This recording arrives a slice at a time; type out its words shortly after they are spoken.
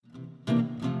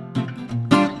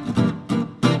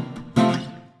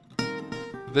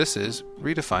This is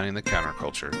Redefining the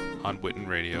Counterculture on Witten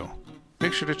Radio.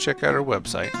 Make sure to check out our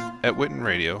website at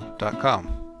wittenradio.com.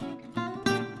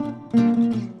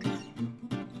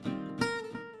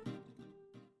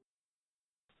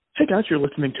 Hey guys, you're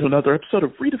listening to another episode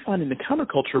of Redefining the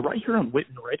Counterculture right here on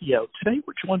Witten Radio. Today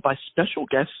we're joined by special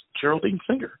guest Geraldine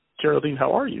Singer. Geraldine,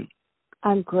 how are you?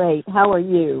 I'm great. How are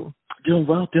you? Doing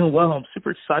well. I'm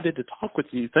super excited to talk with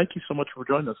you. Thank you so much for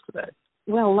joining us today.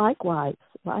 Well, likewise.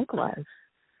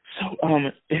 So,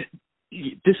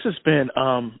 this has been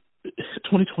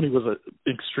 2020 was an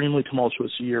extremely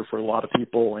tumultuous year for a lot of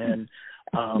people, and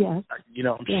yes.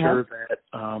 I'm sure that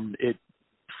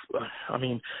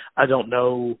I don't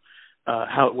know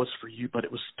how it was for you, but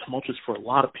it was tumultuous for a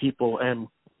lot of people. And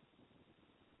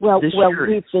we've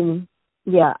been,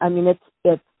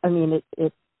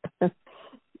 it's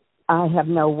I have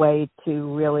no way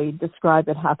to really describe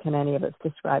it. How can any of us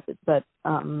describe it? But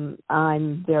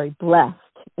I'm very blessed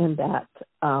in that,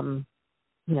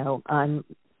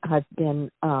 I've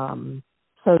been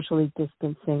socially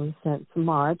distancing since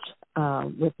March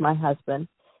with my husband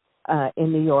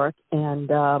in New York, and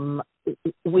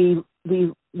we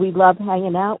love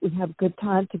hanging out. We have a good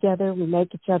time together. We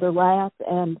make each other laugh,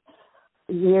 and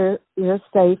we're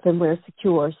safe and we're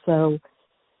secure. So,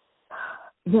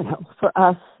 for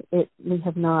us, we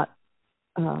have not,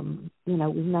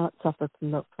 we've not suffered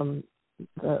from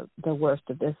the worst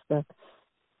of this.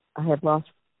 I have lost,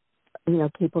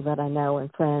 people that I know and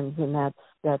friends, and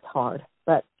that's hard.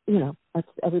 But that's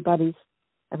everybody's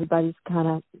kind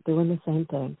of doing the same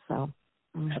thing. So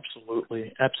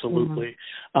absolutely. It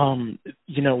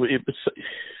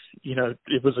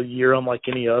was a year unlike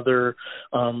any other.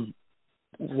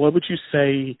 What would you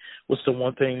say was the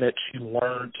one thing that you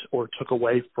learned or took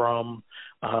away from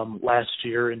last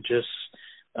year and just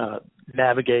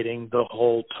navigating the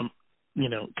whole,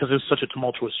 because it was such a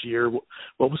tumultuous year?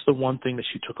 What was the one thing that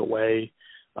you took away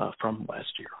from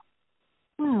last year?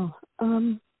 Well,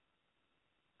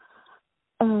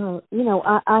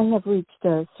 I have reached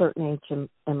a certain age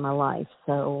in my life,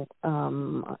 so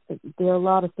there are a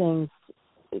lot of things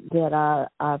that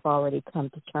I've already come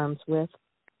to terms with.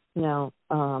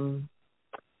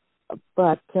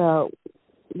 But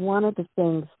one of the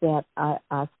things that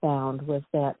I found was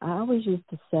that I always used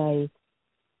to say,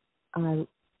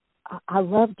 I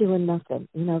love doing nothing.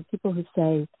 People who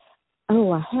say,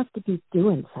 oh, I have to be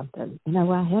doing something.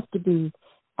 I have to be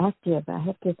active.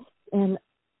 And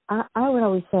I would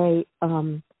always say,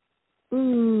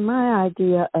 my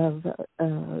idea of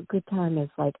a good time is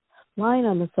like lying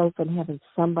on the sofa and having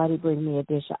somebody bring me a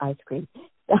dish of ice cream.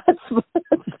 That's what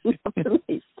for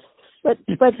me. But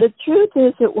the truth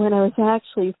is that when I was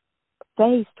actually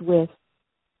faced with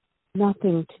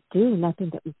nothing to do, nothing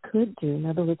that we could do, in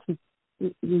other words,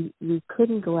 we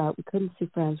couldn't go out, we couldn't see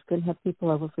friends, we couldn't have people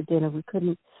over for dinner, we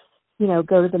couldn't,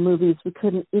 go to the movies, we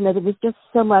couldn't, there was just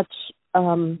so much,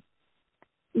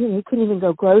 we couldn't even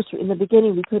go grocery. In the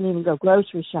beginning, we couldn't even go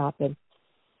grocery shopping.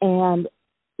 And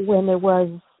when there was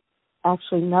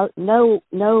actually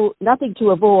nothing to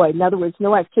avoid, in other words,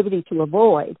 no activity to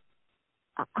avoid,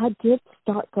 I did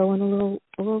start going a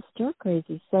little stir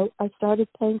crazy. So I started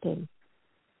painting,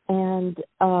 and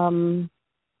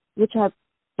which I've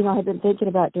been thinking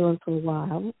about doing for a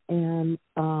while, and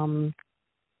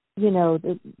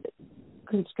the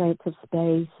constraints of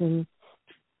space and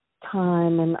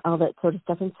time and all that sort of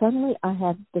stuff. And suddenly I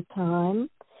had the time,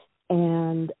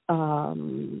 and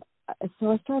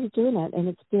so I started doing that, and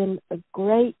it's been a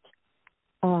great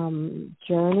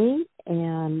journey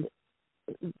and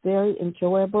very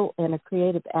enjoyable and a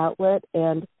creative outlet.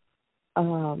 And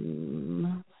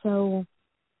so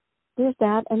there's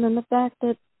that. And then the fact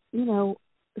that,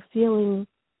 feeling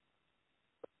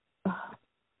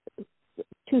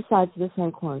two sides of the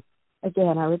same coin.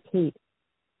 Again, I repeat,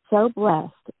 so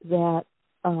blessed that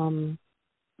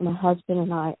my husband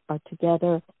and I are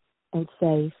together and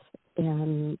safe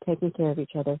and taking care of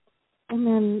each other. And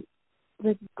then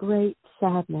the great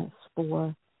sadness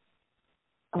for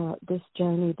this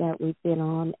journey that we've been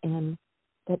on and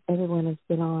that everyone has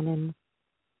been on, and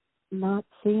not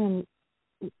seeing,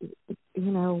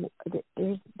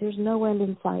 there's no end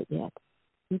in sight yet.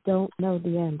 We don't know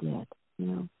the end yet,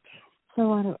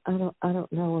 So I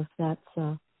don't know if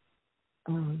that's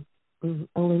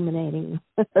illuminating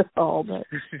at all, but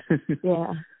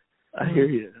yeah. I hear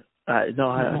you. I think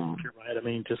you're right. I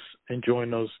mean, just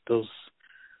enjoying those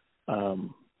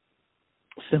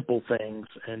simple things,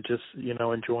 and just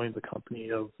enjoying the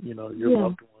company of your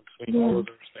loved ones. All of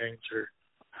those things are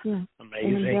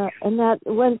amazing. And that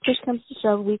when push comes to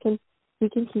shove, we can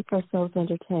keep ourselves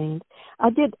entertained. I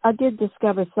did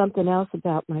discover something else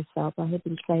about myself. I had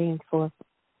been saying for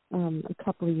a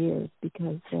couple of years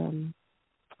because,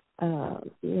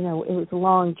 it was a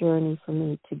long journey for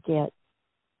me to get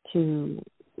to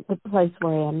the place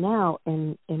where I am now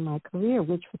in my career,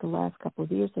 which for the last couple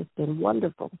of years has been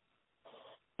wonderful.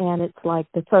 And it's like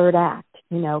the third act,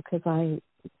 because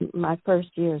my first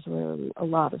years were a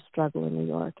lot of struggle in New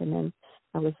York, and then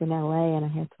I was in L.A. and I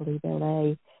had to leave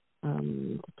L.A.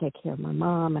 To take care of my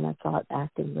mom, and I thought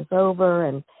acting was over,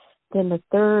 and then the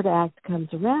third act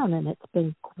comes around, and it's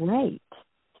been great.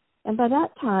 And by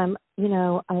that time,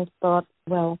 I thought,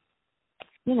 well,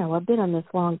 I've been on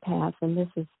this long path, and this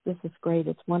is great.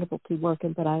 It's wonderful to be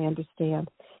working, but I understand,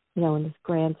 in this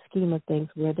grand scheme of things,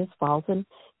 where this falls. And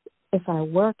if I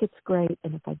work, it's great,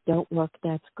 and if I don't work,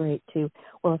 that's great too.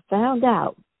 Well, I found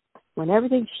out when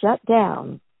everything shut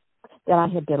down that I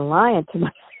had been lying to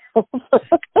myself,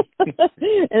 and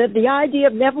that the idea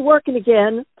of never working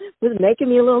again was making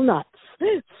me a little nuts.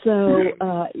 So,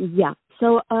 yeah.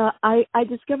 So I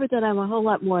discovered that I'm a whole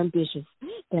lot more ambitious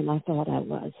than I thought I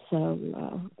was. So,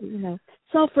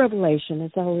 self-revelation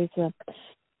is always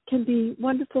can be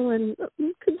wonderful and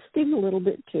can sting a little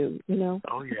bit too,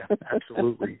 Oh, yeah,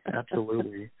 absolutely,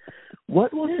 absolutely.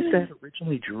 What was it that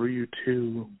originally drew you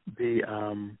to the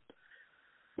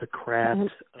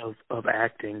craft of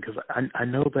acting? Because I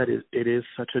know that it is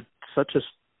such a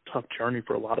tough journey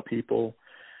for a lot of people.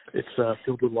 It's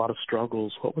filled with a lot of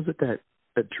struggles. What was it that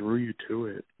drew you to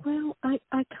it? Well, I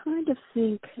kind of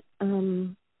think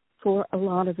for a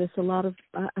lot of us,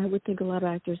 I would think a lot of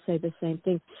actors say the same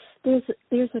thing. There's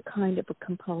a kind of a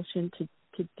compulsion to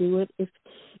do it. If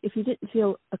you didn't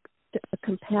feel a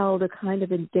compelled, a kind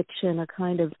of addiction, and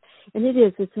it's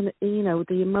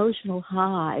the emotional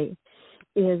high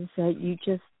is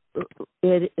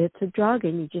it's a drug,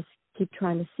 and you just keep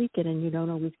trying to seek it, and you don't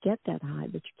always get that high,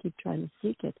 but you keep trying to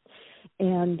seek it.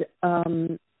 And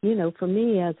for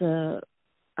me, I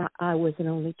was an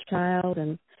only child,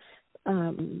 and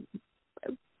kind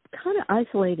of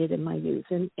isolated in my youth,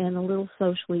 and a little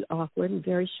socially awkward and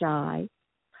very shy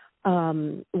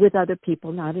with other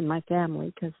people, not in my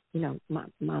family, because my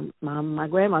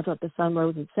grandma thought the sun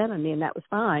rose and set on me, and that was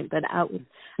fine. But out in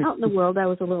the world, I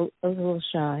was a little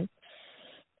shy.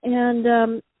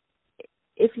 And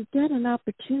if you get an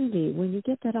opportunity, when you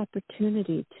get that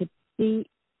opportunity to be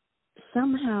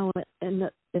somehow in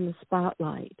the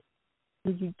spotlight,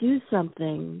 when you do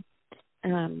something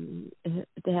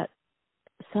that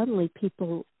suddenly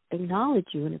people acknowledge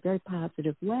you in a very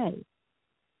positive way,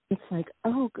 it's like,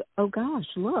 oh gosh,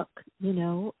 look,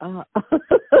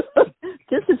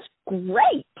 this is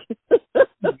great.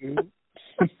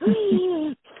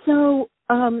 So,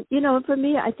 for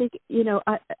me, I think,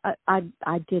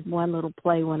 I did one little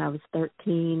play when I was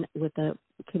 13 with a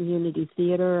community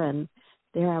theater, and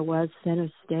there I was, center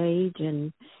stage,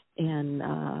 and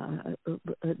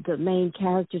the main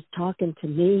character's talking to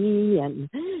me and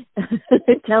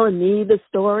telling me the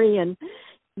story, and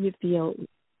you feel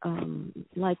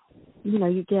like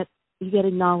you get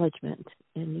acknowledgement,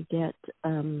 and you get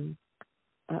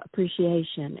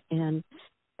appreciation, and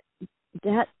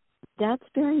that's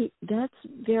very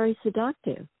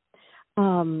seductive.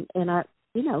 And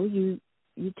you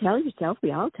tell yourself,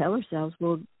 we all tell ourselves,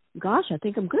 well, gosh, I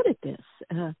think I'm good at this.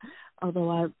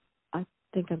 Although I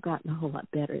think I've gotten a whole lot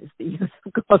better as the years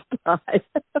have gone by.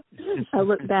 I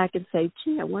look back and say,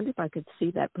 gee, I wonder if I could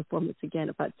see that performance again,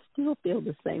 if I'd still feel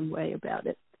the same way about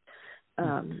it.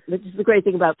 Which is the great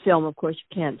thing about film, of course, you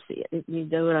can't see it. If you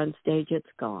do it on stage,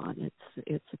 it's gone.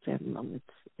 It's ephemeral.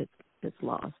 It's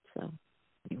lost. So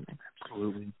anyway.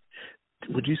 Absolutely.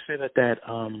 Would you say that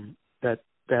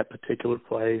particular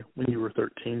play when you were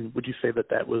 13, would you say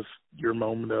that was your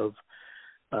moment of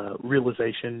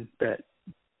realization that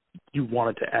you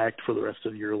wanted to act for the rest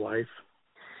of your life?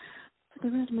 For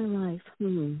the rest of my life?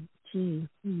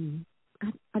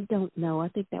 I don't know. I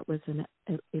think that was an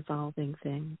evolving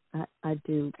thing. I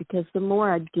do, because the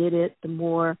more I did it, the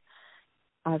more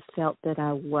I felt that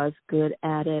I was good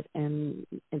at it, and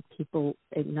people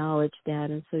acknowledged that,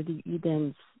 and so you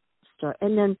then start,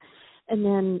 and then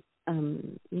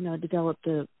developed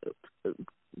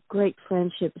great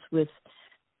friendships with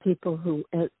people who,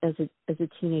 as a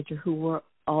teenager, who were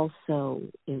also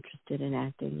interested in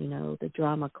acting. The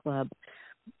drama club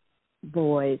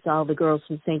boys, all the girls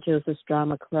from St. Joseph's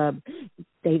Drama Club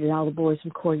dated all the boys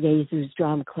from Cor Jesu's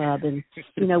Drama Club, and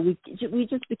we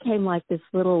just became like this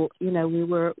little, we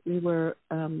were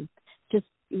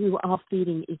all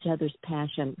feeding each other's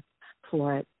passion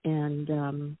for it. And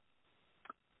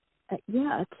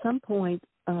at some point,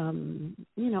 I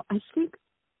think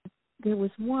there was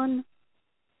one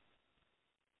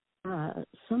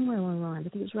somewhere along the line, I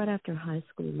think it was right after high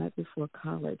school, right before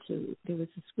college, there was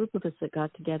this group of us that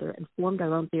got together and formed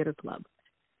our own theater club.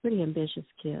 Pretty ambitious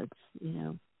kids,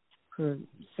 for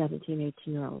 17,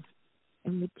 18-year-olds.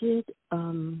 And we did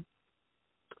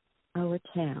Our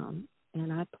Town,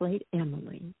 and I played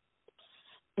Emily.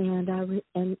 And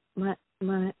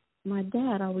my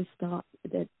dad always thought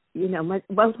that,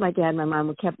 both my dad and my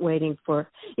mom kept waiting for,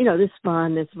 this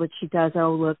fun, this is what she does,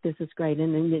 oh, look, this is great,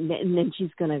 and then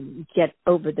she's going to get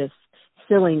over this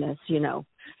silliness,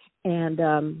 And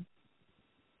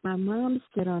my mom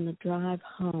said on the drive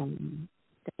home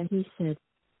that he said,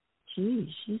 gee,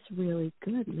 she's really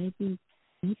good. Maybe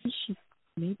she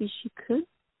could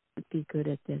be good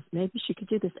at this. Maybe she could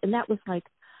do this. And that was like,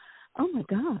 oh my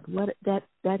God, that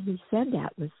he said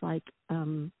that was like,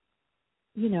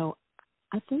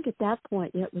 I think at that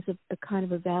point it was a kind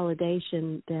of a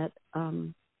validation that,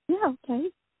 okay.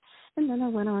 And then I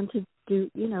went on to do,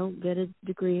 get a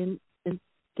degree in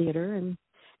theater and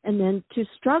then to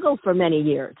struggle for many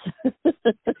years. Yeah,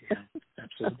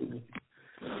 absolutely.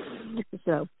 It's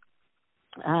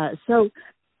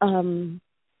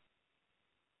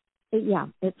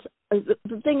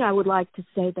the thing I would like to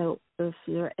say, though, if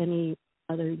there are any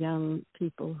other young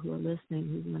people who are listening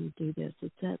who want to do this,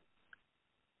 it's that,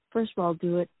 first of all,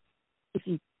 do it if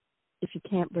you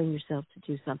can't bring yourself to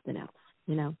do something else,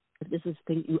 if this is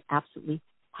the thing you absolutely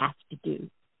have to do.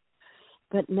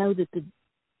 But know that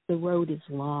the road is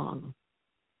long,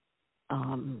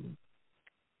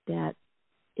 that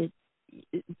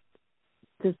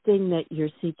the thing that you're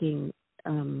seeking,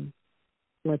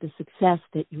 or the success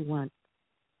that you want,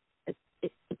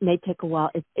 it may take a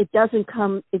while. It doesn't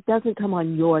come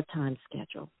on your time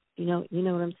schedule. You know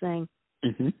what I'm saying?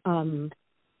 Mm-hmm.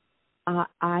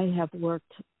 I have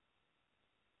worked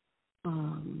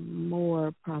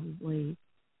more probably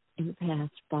in the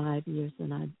past 5 years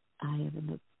than I have in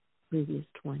the previous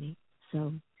 20.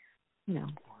 So,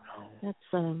 that's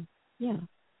So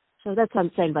that's what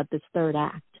I'm saying about this third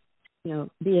act.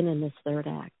 Being in this third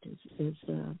act is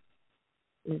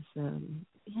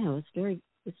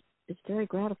it's very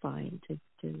gratifying to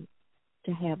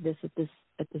have this at this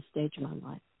stage of my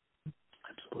life.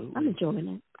 Absolutely. I'm enjoying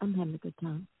it. I'm having a good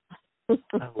time.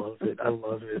 I love it. I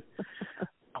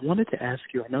wanted to ask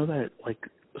you, I know that like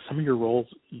some of your roles,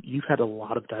 you've had a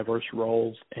lot of diverse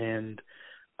roles, and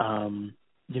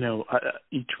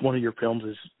each one of your films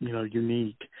is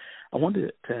unique. I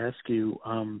wanted to ask you,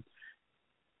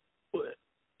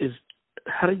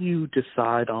 how do you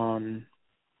decide on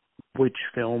which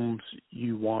films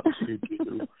you want to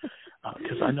do?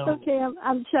 Because I know. Okay,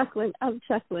 I'm chuckling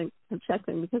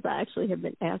because I actually have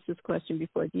been asked this question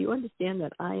before. Do you understand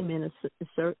that I am in a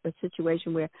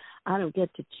situation where I don't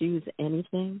get to choose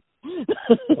anything?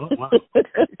 Oh, wow.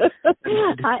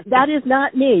 That is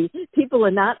not me. People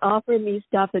are not offering me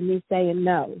stuff and me saying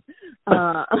no.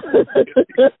 So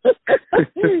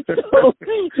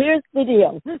here's the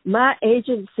deal. My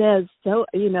agent says,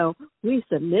 we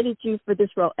submitted you for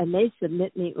this role, and they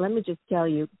submit me. Let me just tell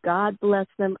you, God bless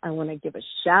them. I want to give a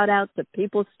shout out to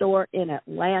People's Store in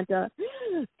Atlanta,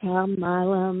 Tom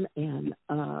Milam, and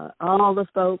all the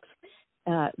folks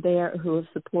there who have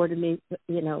supported me,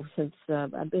 since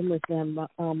I've been with them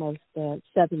almost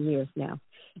 7 years now.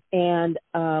 And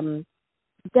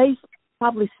they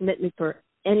probably submit me for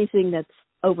anything that's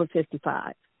over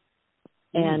 55.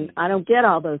 And I don't get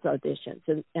all those auditions.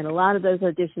 And a lot of those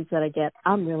auditions that I get,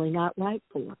 I'm really not right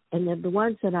for. And then the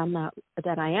ones that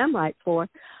I am right for,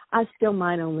 I still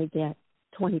might only get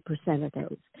 20% of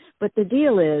those. But the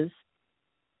deal is,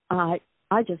 I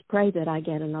just pray that I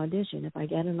get an audition. If I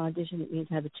get an audition, it means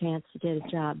I have a chance to get a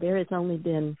job. There has only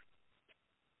been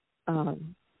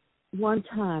one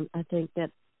time, I think,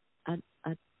 that I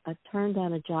turned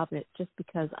down a job just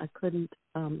because I couldn't.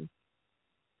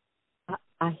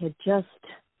 I had just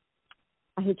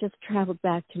traveled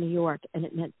back to New York, and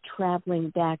it meant traveling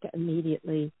back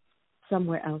immediately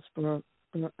somewhere else for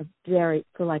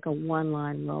like a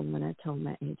one-line role. When I told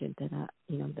my agent that I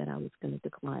was going to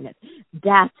decline it,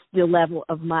 that's the level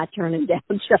of my turning down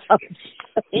jobs.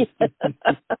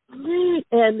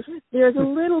 And there's a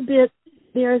little bit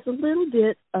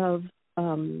of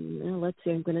let's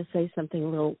see, I'm going to say something a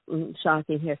little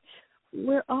shocking here.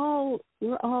 We're all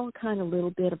kind of a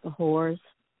little bit of the whores,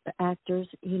 the actors,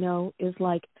 is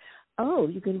like, oh,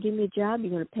 you're going to give me a job,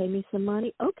 you're going to pay me some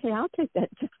money? Okay, I'll take that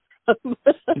job.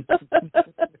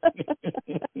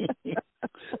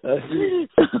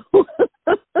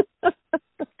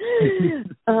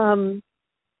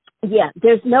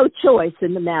 There's no choice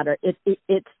in the matter.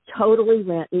 It's totally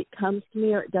rent. It comes to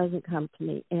me or it doesn't come to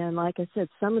me. And like I said,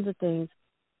 some of the things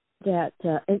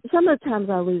and some of the times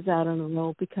I lose out on a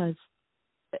role because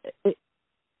it,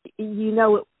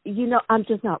 I'm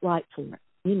just not right for it.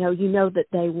 You know that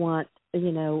they want,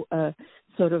 a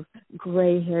sort of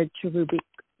gray-haired cherubic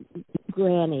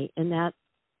granny, and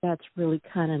that's really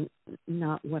kind of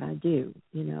not what I do,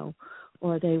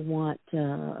 or they want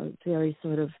very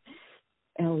sort of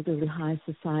elderly high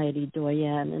society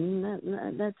doyenne,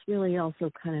 and that's really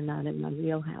also kind of not in my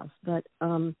wheelhouse. But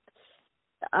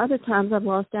other times I've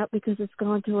lost out because it's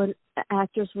gone to an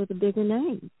actress with a bigger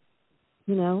name,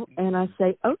 and I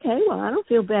say, okay, well, I don't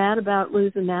feel bad about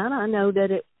losing that. I know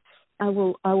that I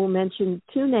will mention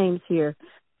two names here,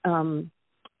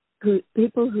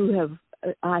 people who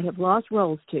I have lost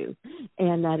roles to,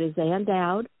 and that is Ann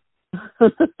Dowd,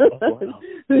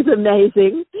 who's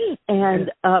amazing,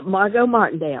 and Margot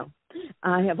Martindale.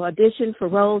 I have auditioned for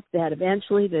roles that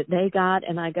eventually that they got,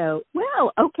 and I go,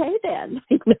 well, okay then.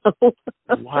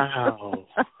 Wow.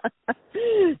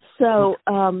 So,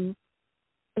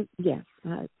 yes,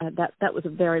 that was a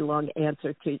very long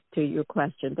answer to your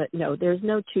question, but no, there's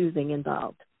no choosing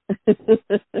involved.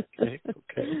 Okay.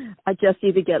 I just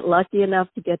either get lucky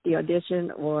enough to get the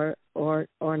audition or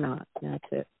not.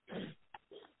 That's it.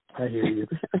 I hear you.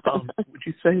 Would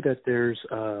you say that there's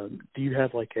do you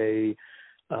have like a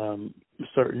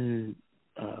certain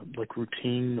like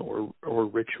routine or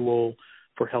ritual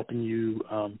for helping you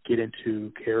get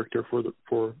into character for the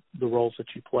roles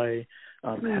that you play?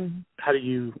 How do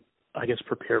you, I guess,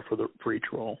 prepare for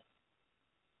each role?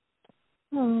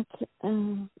 Oh, it's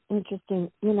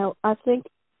interesting. I think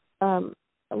a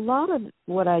lot of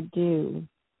what I do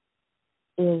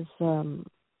is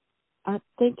I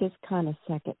think is kind of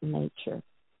second nature,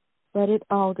 but it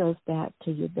all goes back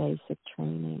to your basic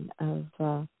training of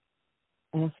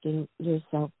asking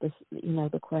yourself the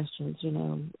questions.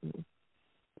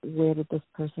 Where did this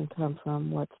person come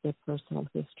from? What's their personal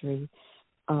history?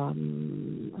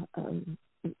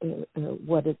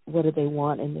 What do they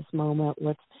want in this moment?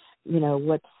 What's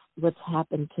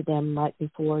happened to them right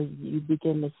before you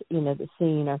begin the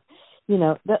scene, or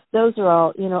those are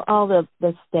all all the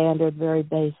standard, very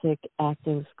basic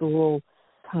acting school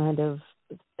kind of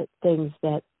things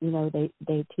that they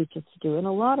teach us to do. And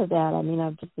a lot of that,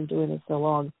 I've just been doing this so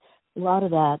long, a lot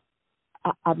of that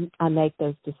I make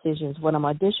those decisions when I'm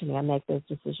auditioning. I make those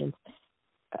decisions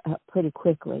pretty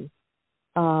quickly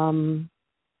to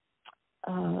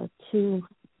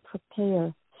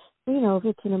prepare. If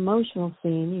it's an emotional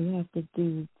scene, you have to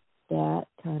do that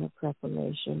kind of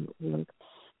preparation work.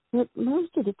 But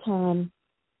most of the time,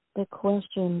 the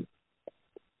question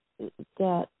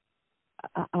that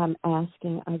I'm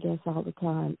asking, I guess, all the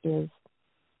time is,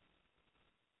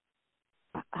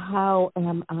 how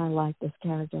am I like this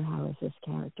character? How is this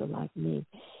character like me?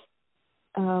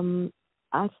 I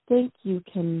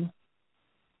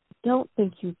don't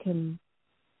think you can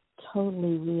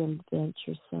totally reinvent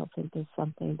yourself into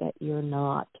something that you're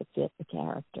not to fit the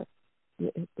character,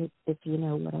 if you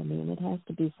know what I mean. It has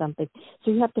to be something. So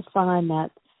you have to find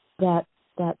that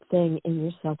thing in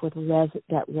yourself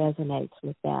that resonates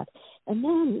with that. And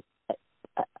then,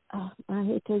 I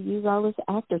hate to use all this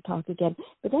actor talk again,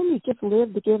 but then you just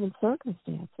live the given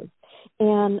circumstances.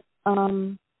 And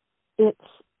it's,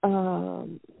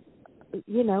 and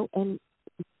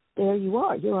there you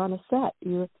are. You're on a set.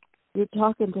 You're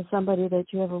talking to somebody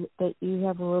that you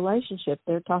have a relationship.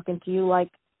 They're talking to you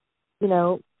like,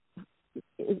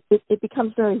 it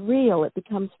becomes very real. It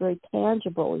becomes very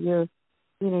tangible. You're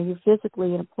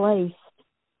physically in a place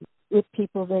with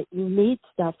people that you need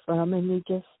stuff from, and you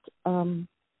just, and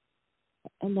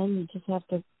then you just have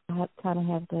to kind of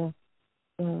have the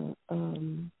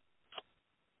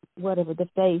the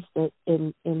face that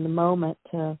in the moment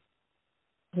to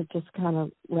just kind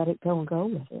of let it go and go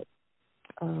with it.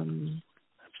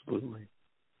 Absolutely.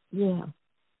 Yeah.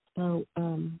 So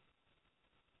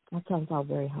that sounds all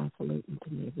very highfalutin to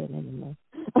me, but anyway.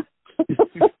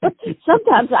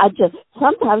 Sometimes I just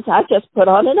put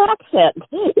on an accent.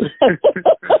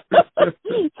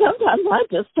 Sometimes I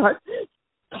just start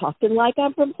talking like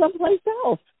I'm from someplace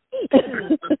else.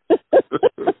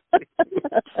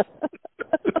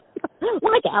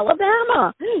 Like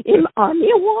Alabama in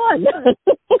Army of One. Yes.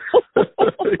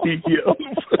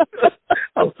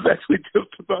 I was actually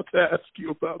just about to ask you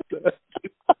about that.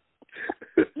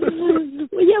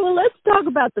 Well, let's talk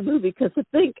about the movie, because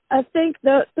I think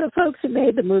the folks who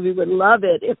made the movie would love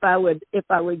it if I would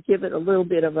give it a little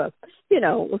bit of a,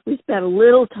 if we spent a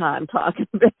little time talking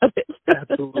about it.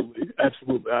 Absolutely.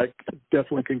 I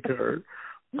definitely concur.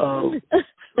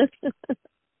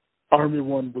 Army of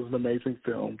One was an amazing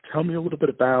film. Tell me a little bit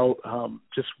about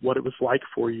just what it was like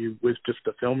for you with just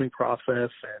the filming process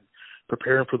and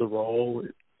preparing for the role?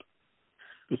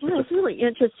 Well, it's really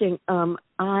interesting.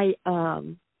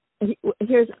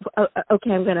 Here's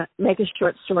okay. I'm going to make a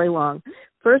short story long.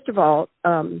 First of all,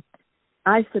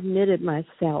 I submitted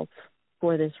myself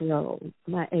for this role.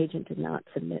 My agent did not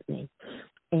submit me,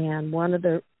 and one of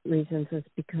the reasons is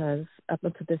because up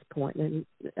until this point, and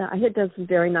I had done some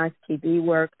very nice TV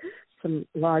work, some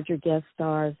larger guest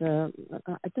stars. I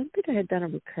don't think I had done a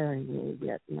recurring role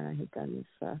yet, and I had done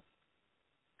this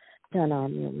done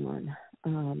on one.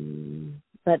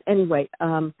 But anyway,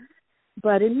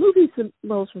 but in movies the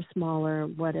roles were smaller,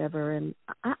 whatever, and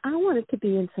I wanted to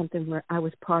be in something where I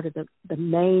was part of the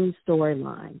main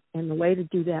storyline, and the way to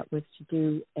do that was to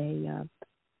do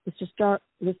was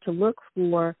to look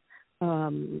for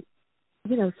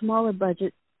smaller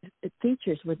budget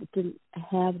features where they didn't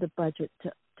have the budget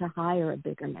to hire a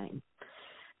bigger name.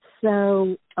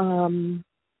 So I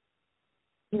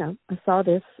saw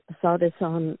this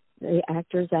on the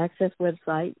Actors Access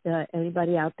website.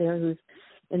 Anybody out there who's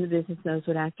in the business knows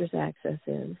what Actors Access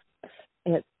is.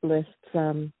 It lists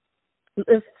some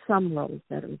roles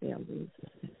that are available.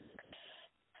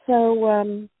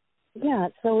 So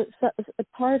so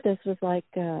part of this was like,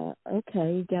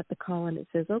 okay, you get the call and it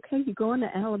says, okay, you're going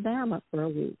to Alabama for a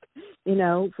week. We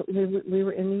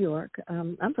were in New York.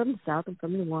 I'm from the South. I'm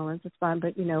from New Orleans. It's fine,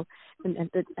 but and I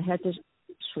had to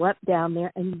schlep down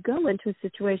there, and you go into a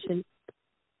situation.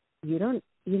 You don't,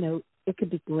 it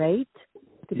could be great.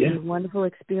 It could be a wonderful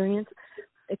experience.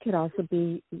 It could also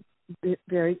be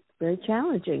very, very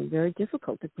challenging, very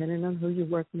difficult, depending on who you're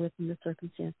working with and the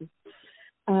circumstances.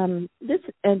 This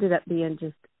ended up being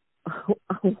just a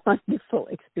wonderful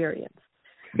experience.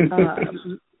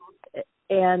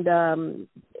 And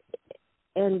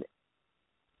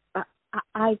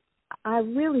I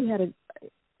really had a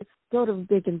sort of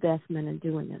big investment in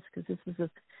doing this, because this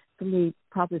was for me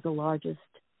probably the largest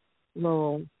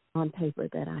role on paper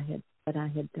that I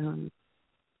had done.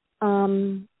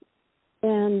 And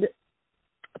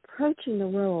approaching the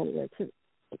role, it's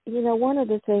one of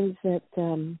the things that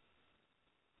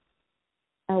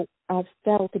I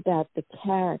felt about the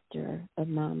character of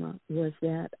Mama was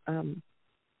that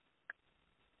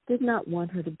did not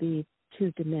want her to be a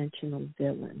two-dimensional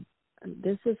villain.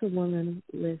 This is a woman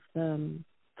with who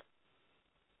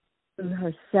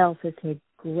herself has had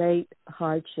great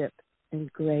hardship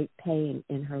and great pain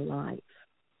in her life,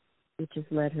 which has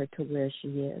led her to where she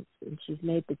is. And she's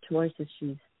made the choices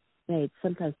she's made,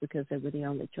 sometimes because they were the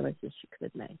only choices she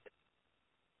could make.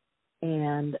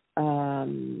 And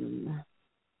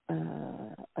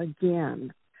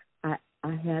again, I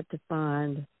had to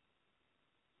find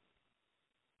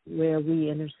where we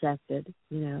intersected,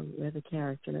 where the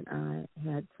character and I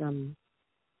had some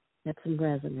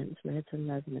resonance. We had some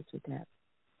resonance with that.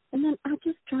 And then I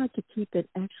just tried to keep it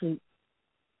actually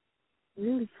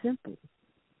really simple.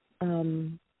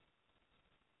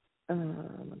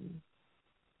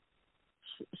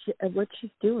 What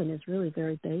she's doing is really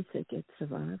very basic. It's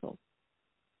survival.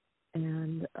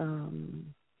 And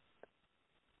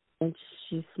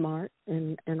she's smart,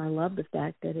 and I love the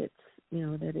fact that it's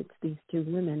that it's these two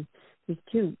women, these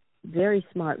two very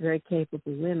smart, very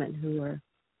capable women who are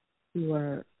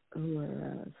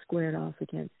squared off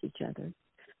against each other.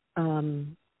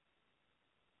 I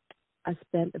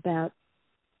spent about,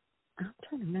 I'm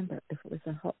trying to remember if it was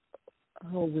a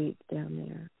whole week down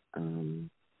there,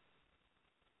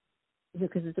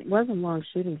 because it was a long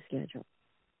shooting schedule.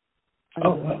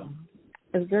 Oh, wow.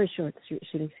 It was a very short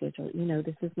shooting schedule.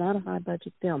 This is not a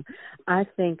high-budget film. I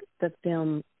think the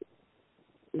film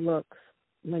looks,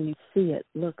 when you see it,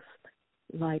 looks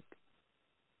like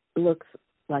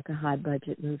a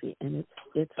high-budget movie, and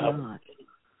it's not.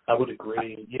 I would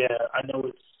agree. Yeah, I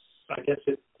know I guess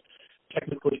it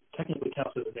technically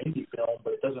counts as an indie film,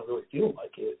 but it doesn't really feel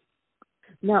like it.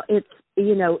 No, it's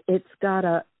got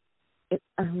I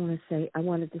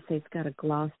wanted to say it's got a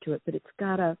gloss to it, but it's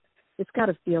got a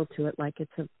feel to it like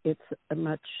it's a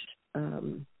much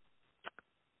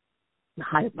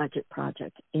higher budget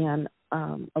project, and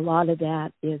a lot of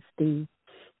that is God,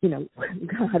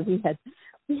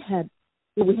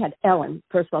 we had Ellen,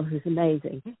 first of all, who's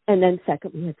amazing, and then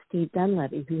second we had Steve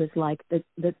Dunleavy, who was like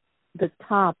the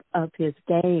top of his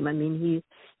game. I mean, he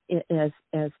as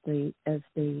the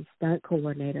stunt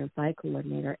coordinator and fight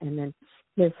coordinator, and then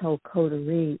his whole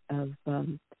coterie of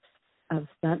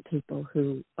stunt people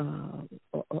who were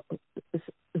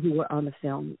on the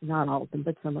film, not all of them,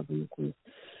 but some of them.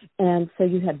 And so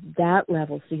you have that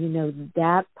level, so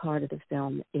that part of the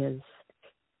film is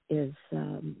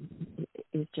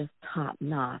just top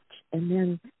notch. And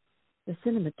then the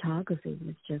cinematography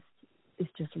is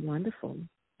just wonderful.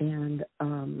 And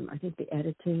I think the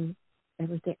editing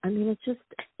everything. I mean, it's just,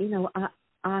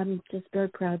 I'm just very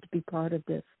proud to be part of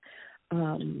this.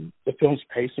 The film's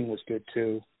pacing was good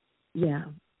too. Yeah.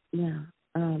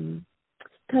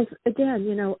 Because again,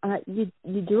 you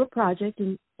do a project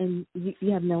and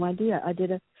you have no idea. I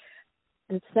did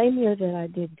the same year that I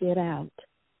did Get Out,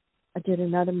 I did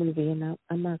another movie, and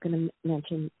I'm not going to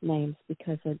mention names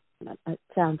because it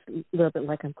sounds a little bit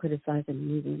like I'm criticizing the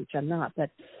movie, which I'm not,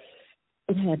 but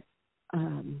it had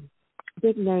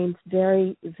big names,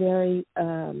 very, very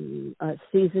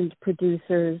seasoned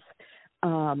producers,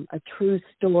 a true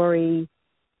story.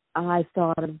 I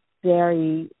thought a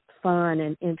very fun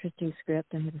and interesting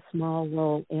script. I had a small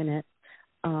role in it,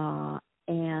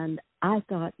 and I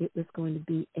thought it was going to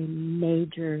be a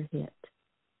major hit.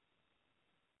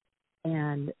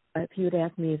 And if you had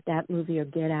asked me if that movie or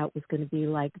Get Out was going to be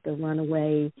like the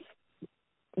runaway,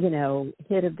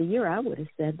 hit of the year, I would have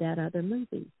said that other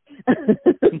movie.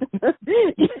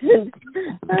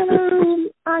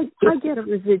 I get a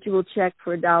residual check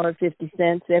for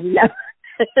 $1.50 every now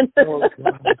and then. Oh,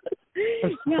 God.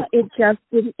 Yeah,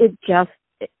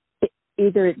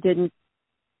 either it didn't.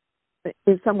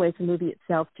 In some ways, the movie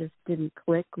itself just didn't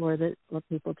click, or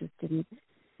people just didn't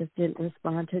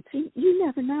respond to it. See, you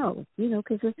never know,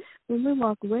 because when we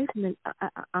walk away from it,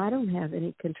 I don't have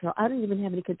any control. I don't even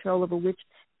have any control over which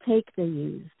take they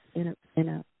use in a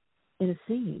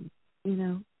scene,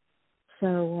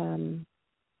 So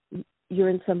you're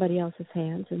in somebody else's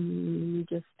hands, and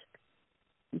you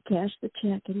cash the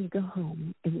check and you go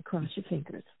home and you cross your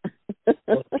fingers.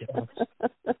 Oh,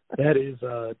 that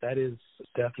is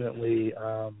definitely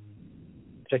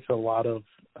takes a lot of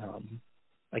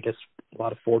a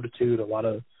lot of fortitude, a lot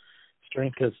of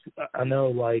strength, because I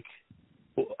know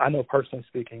personally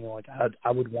speaking,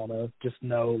 I would want to just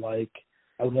know, I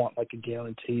would want a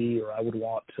guarantee, or I would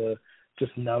want to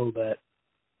just know that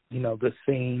the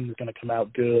scene is going to come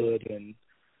out good. And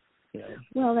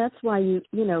well, that's why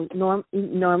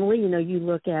normally you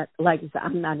look at, like I said,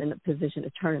 I'm not in a position to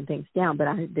turn things down, but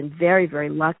I've been very, very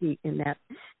lucky in that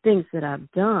things that I've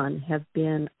done have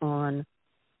been on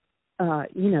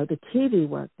the TV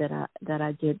work that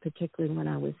I did, particularly when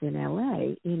I was in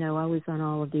LA. I was on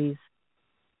all of these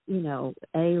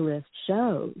A-list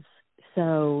shows,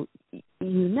 so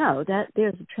that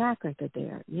there's a track record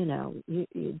there.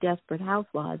 Desperate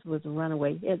Housewives was a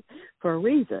runaway hit for a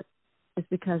reason. It's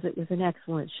because it was an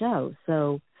excellent show.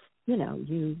 So, you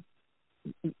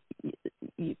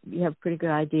have a pretty good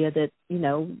idea that,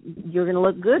 you're going to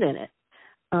look good in it.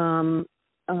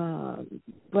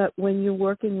 But when you're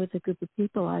working with a group of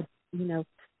people,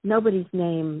 nobody's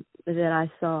name that I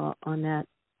saw on that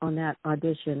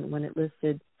audition when it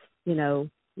listed,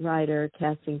 writer,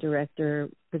 casting director,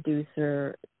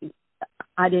 producer,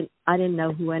 I didn't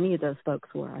know who any of those folks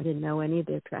were. I didn't know any of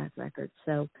their track records.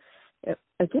 So,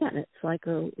 again, it's like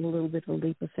a little bit of a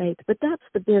leap of faith, but that's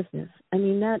the business. I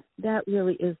mean, that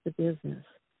really is the business.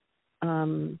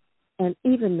 And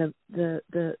even the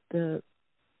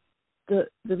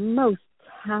most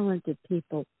talented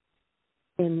people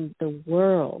in the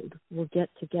world will get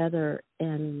together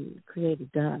and create a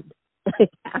dud. It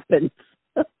happens.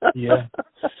 Yeah,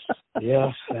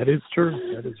 that is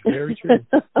true. That is very true.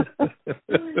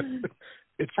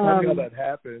 It's funny how that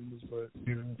happens, but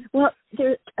Well,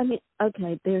 there's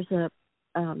the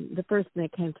first thing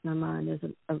that came to my mind is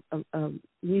a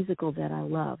musical that I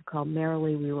love called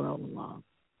Merrily We Roll Along,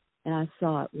 and I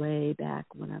saw it way back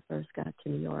when I first got to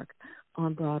New York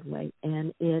on Broadway,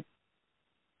 and it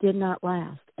did not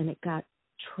last, and it got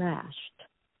trashed.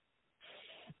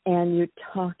 And you're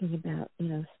talking about,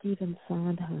 Stephen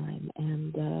Sondheim,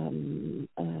 and I'm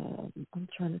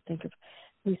trying to think of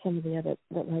who some of the other,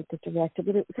 the director,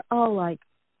 but it was all I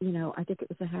think it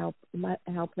was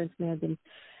Hal Prince may have been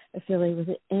affiliated with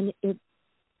it, and it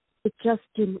just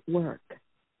didn't work.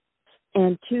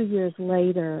 And 2 years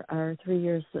later, or 3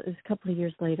 years, a couple of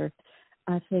years later,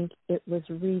 I think it was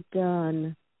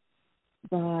redone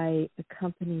by a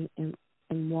company in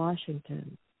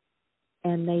Washington,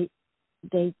 and they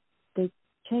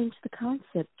changed the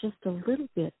concept just a little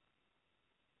bit,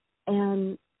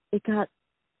 and it got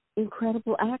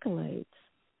incredible accolades.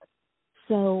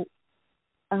 So,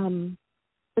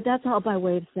 but that's all by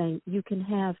way of saying you can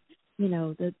have,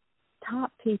 the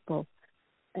top people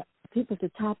at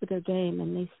the top of their game,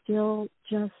 and they still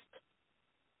just,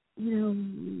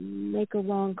 make a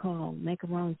wrong call, make a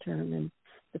wrong turn, and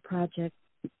the project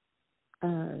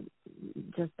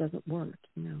just doesn't work,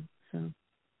 So,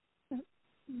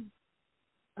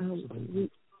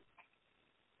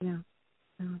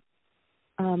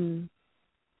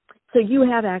 so you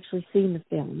have actually seen the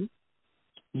film.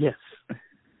 Yes.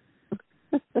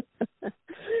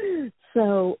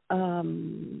 So,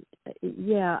 the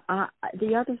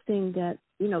other thing that,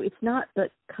 it's not the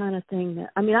kind of thing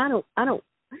that, I don't,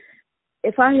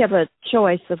 if I have a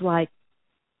choice of like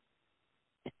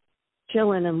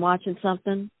chilling and watching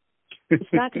something,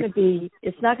 it's not going to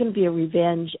be a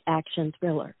revenge action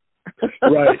thriller.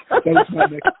 Right. That was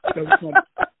my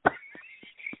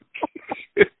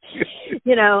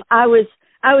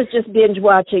I was just binge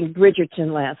watching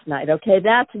Bridgerton last night. Okay,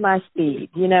 that's my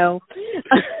speed.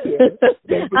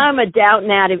 I'm a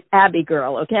Downton Abbey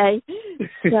girl. Okay,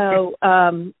 so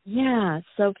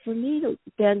so for me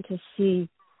to see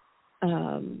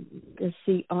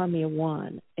Army of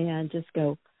One and just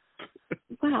go,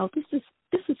 wow, this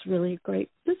is really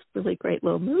great. This is really great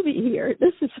little movie here.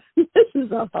 This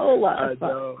is a whole lot of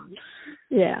fun.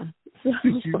 Yeah. So.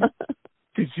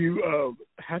 Did you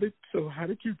how did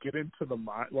you get into the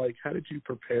mind? Like, how did you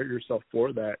prepare yourself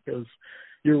for that? Because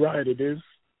you're right, it is.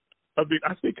 I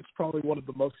think it's probably one of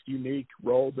the most unique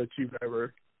roles that you've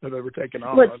ever taken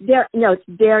on. Well, it's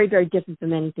very, very different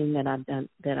from anything that I've done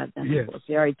Yes. before.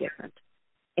 Very different.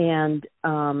 And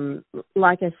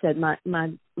like I said, my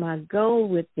goal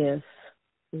with this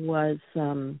was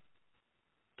to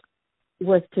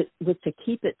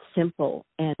keep it simple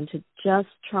and to just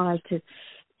try to.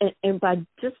 And by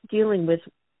just dealing with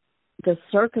the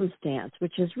circumstance,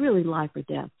 which is really life or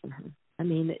death for her, I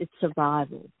mean, it's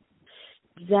survival.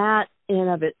 That in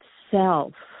of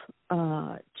itself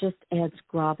just adds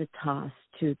gravitas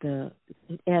it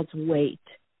adds weight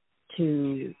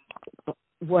to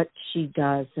what she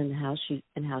does and how she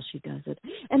does it.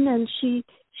 And then she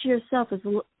herself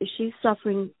she's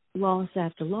suffering loss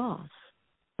after loss,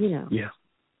 Yeah.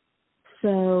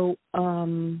 So,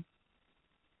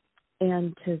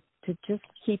 and to just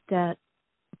keep that,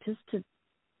 just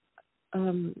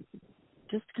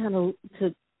kind of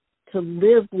to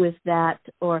live with that,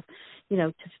 or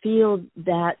to feel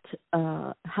that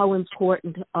how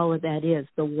important all of that is,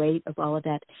 the weight of all of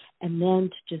that, and then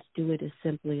to just do it as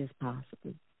simply as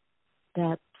possible.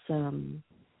 That's I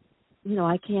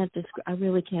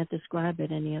really can't describe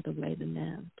it any other way than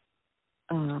that.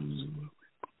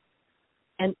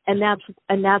 And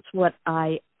that's what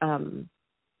I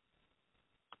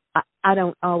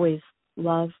don't always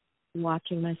love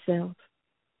watching myself,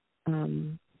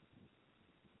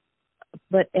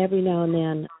 but every now and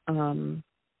then,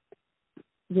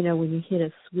 when you hit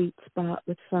a sweet spot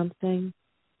with something,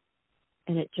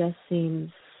 and it just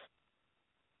seems,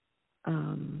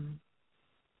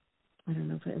 I don't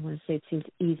know if I want to say it seems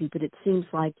easy, but it seems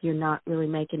like you're not really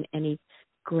making any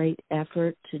great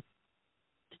effort to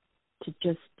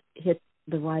just hit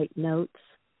the right notes,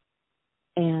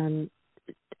 and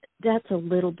that's a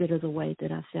little bit of the way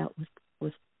that I felt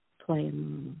with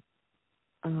playing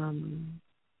Mama.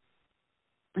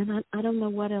 And I don't know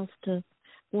what else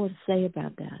more to say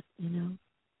about that,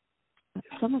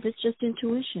 Some of it's just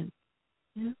intuition,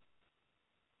 I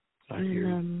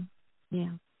hear you.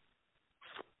 Yeah.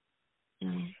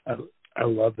 I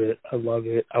love it. I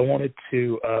wanted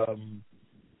to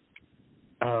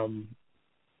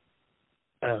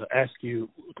ask you,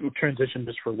 transition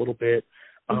just for a little bit.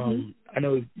 I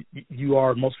know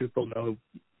most people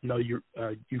know you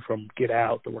from Get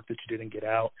Out, the work that you did in Get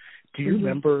Out. Do you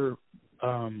remember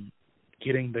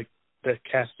getting the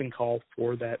casting call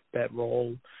for that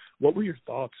role? What were your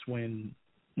thoughts when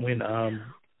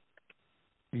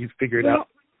you figured out?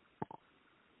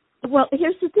 Well,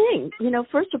 here's the thing.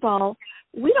 First of all,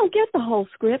 we don't get the whole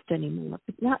script anymore.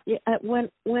 Not when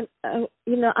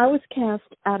I was cast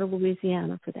out of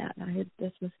Louisiana for that.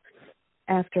 This was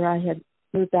after I had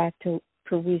moved back to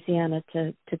Louisiana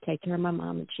to take care of my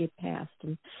mom, and she had passed,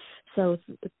 and so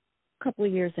a couple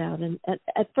of years out. And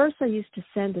at first, they used to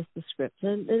send us the scripts,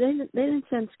 and they didn't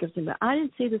send scripts, but I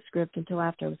didn't see the script until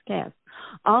after I was cast.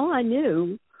 All I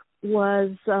knew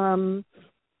was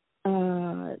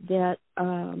that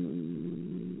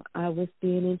I was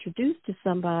being introduced to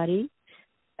somebody,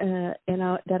 and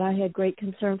that I had great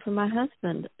concern for my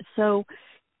husband. So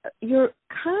you're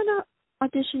kind of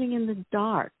auditioning in the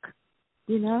dark,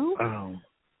 Oh.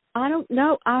 I don't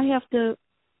know. I have to,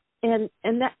 and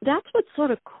that's what's sort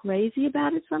of crazy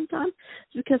about it sometimes,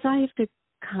 because I have to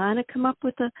kind of come up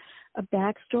with a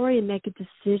backstory and make a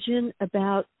decision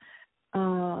about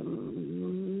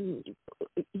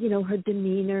her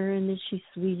demeanor, and is she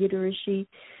sweet, or is she,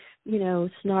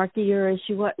 snarky, or is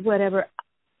she whatever.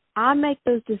 I make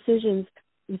those decisions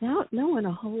without knowing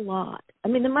a whole lot. I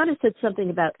mean, they might have said something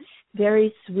about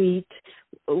very sweet,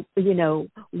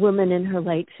 woman in her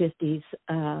late 50s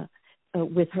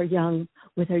with her young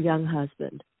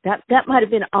husband. That might have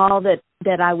been all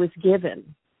that I was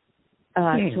given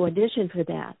to audition for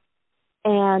that.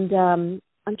 And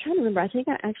I'm trying to remember. I think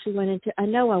I went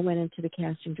into the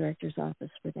casting director's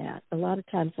office for that. A lot of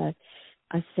times I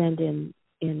send in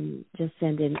a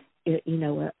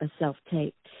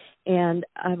self-tape. And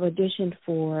I've auditioned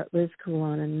for Liz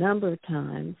Kulan a number of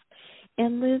times.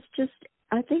 And Liz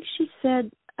I think she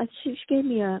said, she gave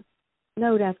me a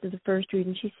note after the first read,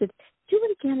 and she said, do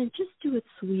it again and just do it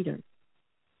sweeter.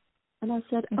 And I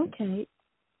said, okay.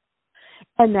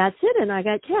 And that's it, and I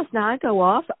got cast. Now I go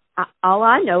off. All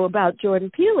I know about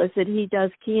Jordan Peele is that he does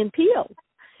Key and Peele.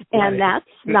 And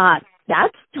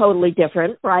that's totally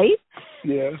different, right?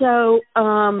 Yeah. So,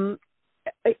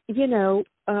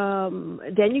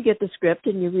 then you get the script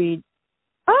and you read,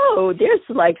 oh, there's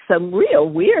like some real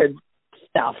weird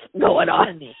stuff going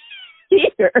on here.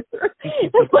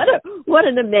 what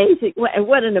an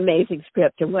amazing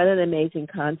script, and what an amazing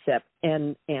concept,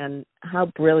 and how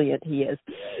brilliant he is.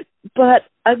 But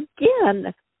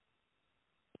again,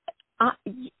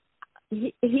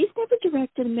 he's never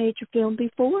directed a major film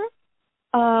before.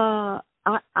 I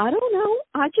don't know.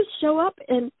 I just show up,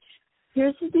 and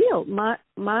here's the deal. My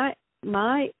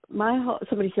whole,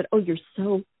 somebody said, "Oh, you're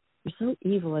so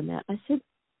evil in that." I said,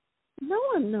 "No,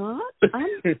 I'm not.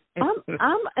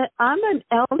 I'm an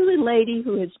elderly lady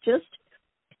who has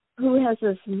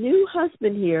this new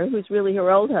husband here, who's really her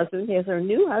old husband. He has her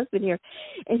new husband here,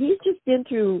 and he's just been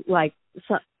through like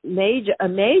a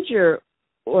major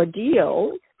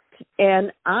ordeal,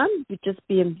 and I'm just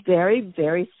being very,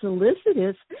 very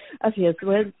solicitous of his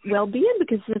well-being,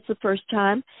 because it's the first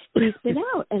time he's been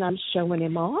out, and I'm showing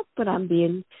him off, but I'm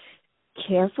being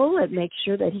careful and make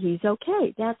sure that he's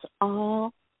okay. That's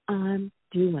all I'm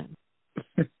doing."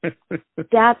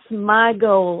 That's my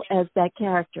goal as that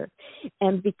character.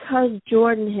 And because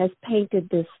Jordan has painted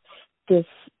this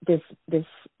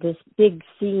big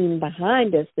scene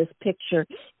behind us, this picture,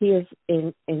 he has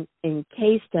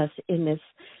encased us in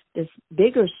this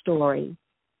bigger story,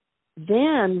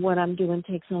 then what I'm doing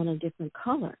takes on a different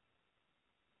color.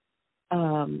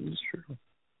 That's true.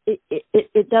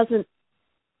 It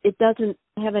doesn't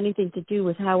have anything to do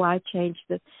with how I change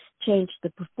the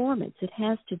performance. It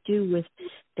has to do with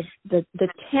the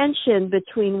tension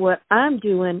between what I'm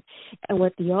doing and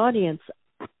what the audience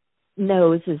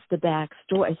knows is the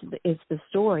backstory, is the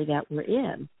story that we're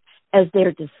in, as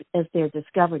they're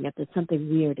discovering it, that something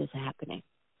weird is happening.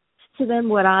 So then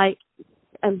what I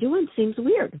am doing seems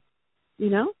weird, you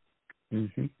know?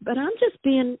 Mm-hmm. But I'm just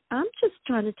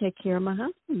trying to take care of my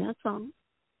husband, that's all.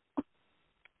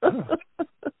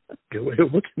 Good way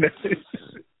of looking at it.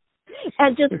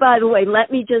 And just by the way,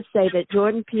 let me just say that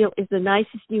Jordan Peele is the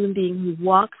nicest human being who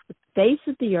walks the face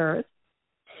of the earth,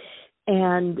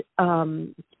 and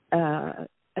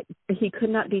he could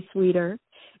not be sweeter.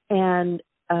 And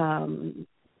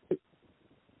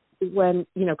when,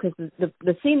 you know, because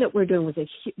the scene that we're doing was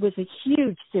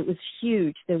huge. It was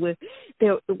huge. It was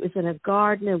in a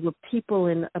garden. There were people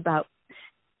in about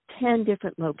 10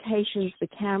 different locations. The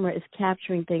camera is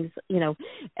capturing things, you know,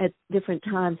 at different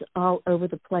times all over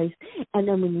the place. And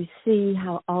then when you see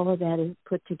how all of that is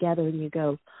put together, and you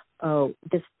go, oh,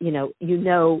 this, you know,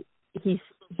 he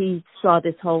saw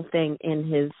this whole thing in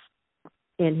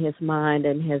his mind,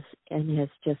 and has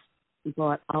just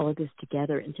brought all of this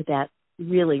together into that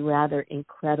really rather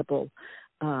incredible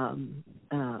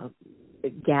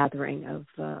gathering of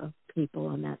people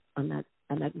on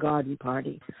that garden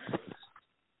party,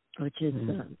 which is,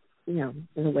 you know,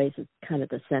 in a ways it's kind of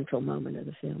the central moment of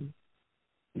the film.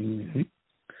 Mm-hmm.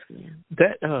 Yeah.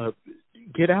 That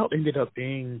Get Out ended up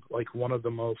being like one of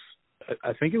the most,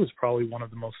 I think it was probably one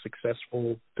of the most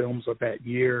successful films of that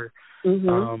year.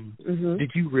 Mm-hmm.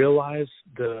 Did you realize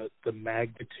the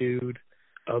magnitude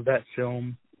of that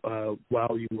film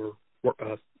while you were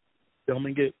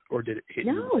filming it, or did it hit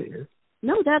you later?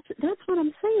 No, that's what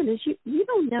I'm saying, is you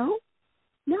don't know.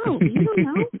 No, you don't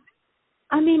know.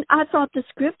 I mean, I thought the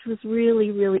script was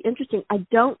really, really interesting. I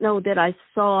don't know that I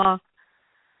saw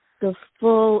the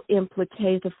full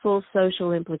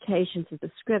social implications of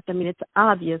the script. I mean,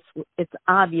 it's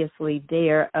obviously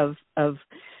there of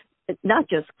not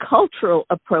just cultural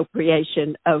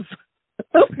appropriation of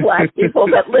Black people,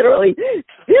 but literally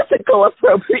physical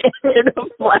appropriation of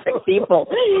Black people.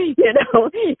 You know,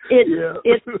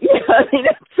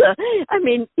 I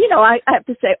mean, you know, I have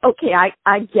to say, okay,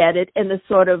 I get it, and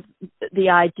the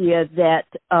idea that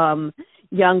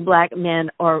young Black men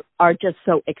are just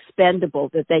so expendable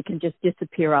that they can just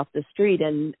disappear off the street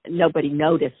and nobody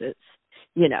notices,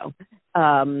 you know,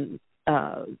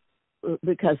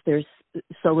 because there's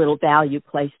so little value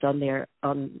placed on their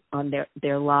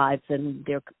lives and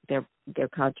their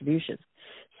contributions.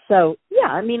 So yeah,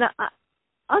 I mean,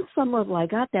 on some level I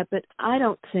got that, but I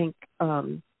don't think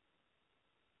I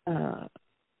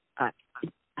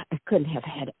couldn't have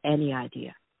had any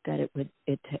idea that it would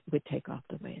take off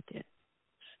the way it did.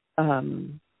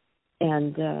 And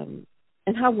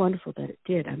how wonderful that it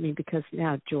did. I mean, because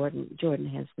now Jordan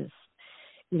has this,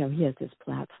 he has this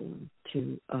platform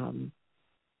to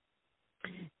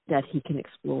that he can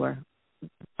explore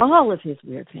all of his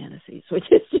weird fantasies,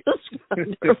 which is just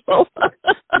wonderful.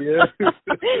 Yeah.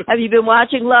 Have you been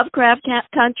watching Lovecraft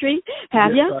Country?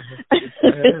 Have you? Yes, I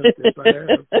have.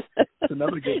 It's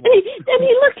another good one. And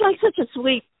he looks like such a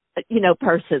sweet,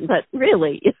 person, but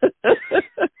really.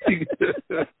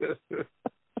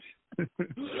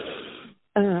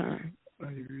 I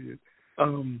hear you.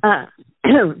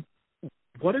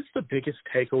 What is the biggest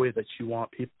takeaway that you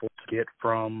want people to get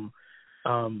from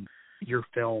your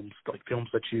films, like films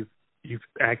that you've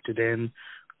acted in?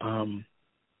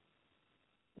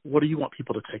 What do you want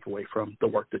people to take away from the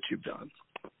work that you've done?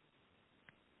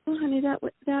 Well, honey,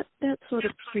 that sort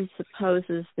of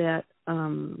presupposes that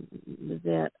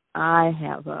that I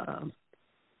have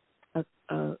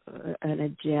an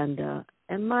agenda,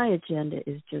 and my agenda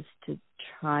is just to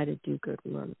try to do good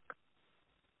work.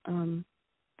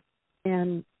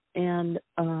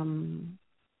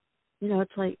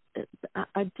 It's like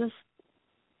I just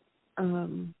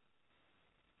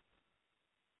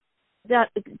that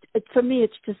for me,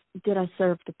 it's just, did I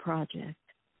serve the project?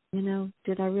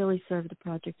 Did I really serve the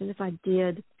project? And if I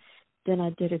did, then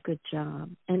I did a good job.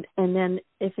 And then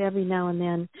if every now and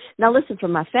then, now listen,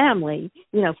 from my family,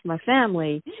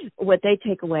 what they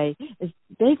take away is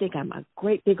they think I'm a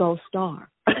great big old star.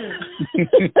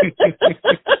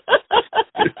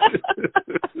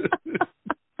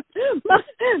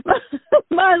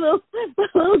 My little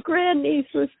grandniece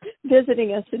was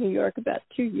visiting us in New York about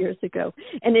 2 years ago,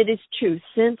 and it is true.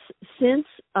 Since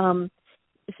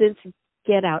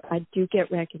Get Out, I do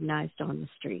get recognized on the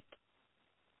street.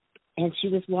 And she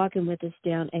was walking with us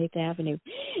down 8th Avenue,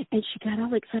 and she got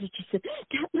all excited. She said,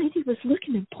 "That lady was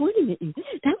looking and pointing at you.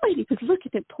 That lady was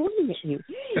looking and pointing at you."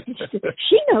 And she said,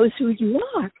 "She knows who you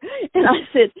are." And I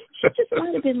said, "She just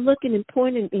might have been looking and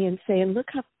pointing at me and saying, 'Look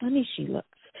how funny she looks.'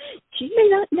 She may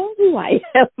not know who I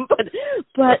am,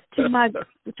 but to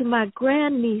my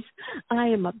grandniece, I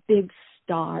am a big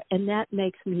star, and that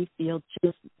makes me feel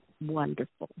just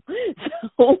wonderful."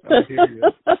 So, I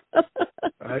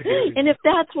hear you. And if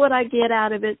that's what I get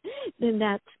out of it, then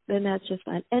that's just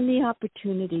fine. And the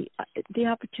opportunity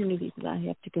that I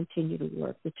have to continue to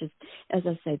work, which is, as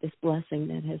I say, this blessing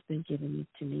that has been given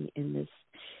to me in this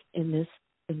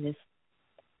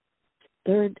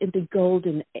the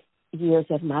golden years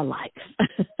of my life.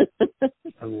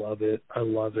 I love it.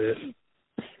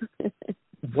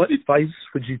 What advice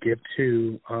would you give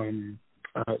to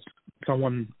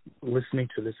someone listening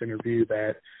to this interview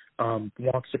that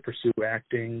wants to pursue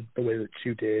acting the way that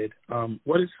you did?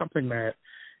 What is something that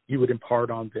you would impart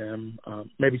on them,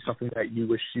 maybe something that you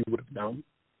wish you would have known?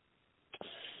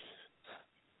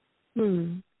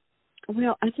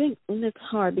 Well, I think it's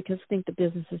hard because I think the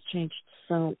business has changed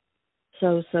so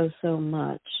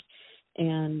much.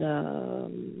 And,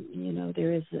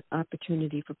 there is an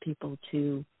opportunity for people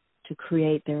to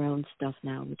create their own stuff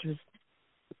now, which was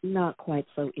not quite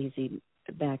so easy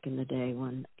back in the day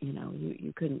when,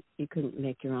 you couldn't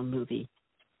make your own movie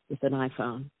with an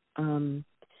iPhone.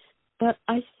 But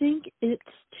I think it's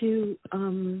to,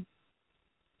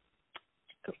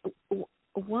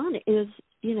 one is,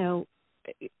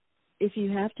 if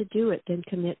you have to do it, then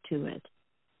commit to it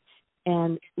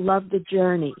and love the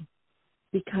journey,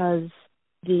 because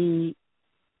you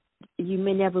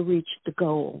may never reach the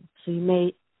goal. So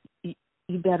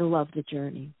you better love the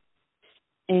journey.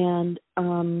 And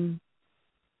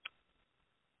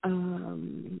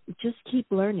just keep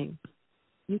learning.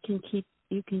 You can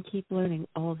keep learning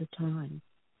all the time.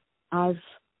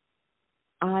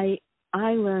 I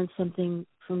learn something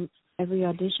from every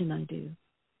audition I do,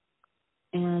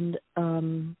 and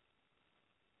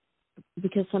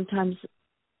because sometimes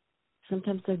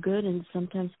they're good and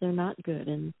sometimes they're not good,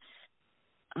 and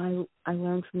I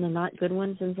learn from the not good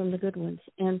ones and from the good ones.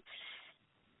 And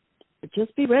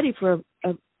just be ready for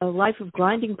a life of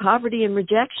grinding poverty and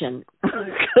rejection.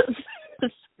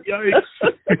 Yikes.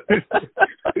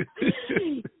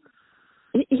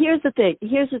 Here's the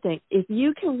thing. If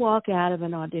you can walk out of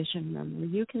an audition room where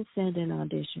you can send an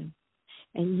audition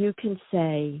and you can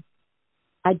say,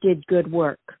 "I did good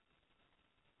work.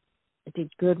 I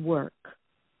did good work."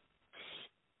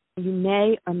 You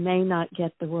may or may not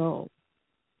get the role,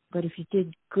 but if you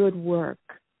did good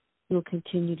work, you'll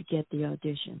continue to get the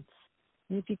auditions.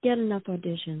 And if you get enough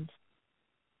auditions,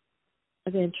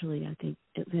 eventually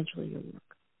you'll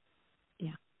work.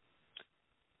 Yeah.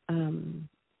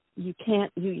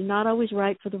 you're not always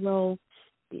right for the role.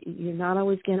 You're not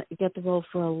always going to get the role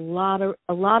for a lot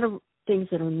of things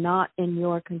that are not in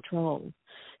your control.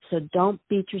 So don't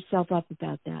beat yourself up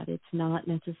about that. It's not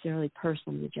necessarily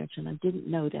personal rejection. I didn't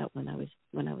know that when I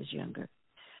was younger.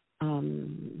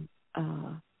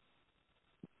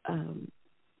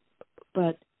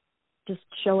 But just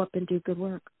show up and do good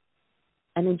work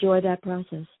and enjoy that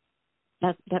process.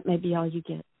 That may be all you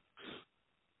get.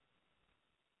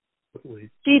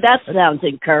 Gee, that sounds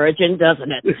encouraging,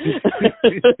 doesn't it?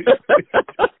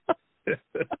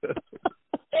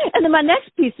 And then my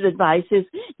next piece of advice is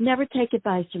never take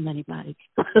advice from anybody.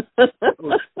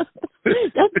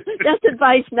 That's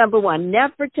advice number one.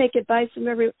 Never take advice from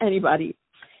anybody.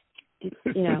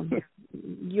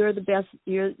 You're the best.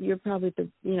 You're probably the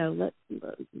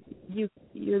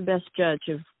you're the best judge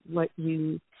of what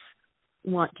you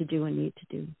want to do and need to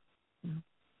do.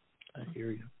 I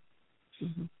hear you.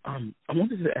 Mm-hmm. I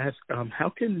wanted to ask, how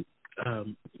can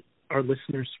our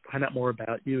listeners find out more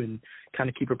about you and kind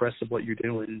of keep abreast of what you're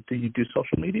doing? Do you do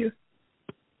social media?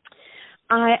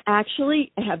 I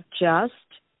actually have just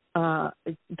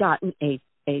gotten a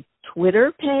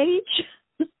Twitter page.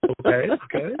 Okay.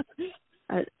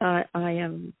 I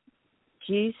am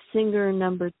G Singer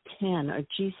number 10 or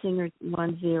G Singer 10.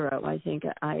 I think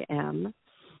I am.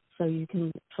 So you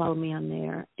can follow me on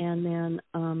there. And then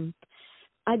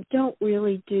I don't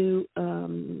really do.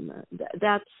 I'm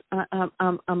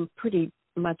pretty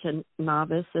much a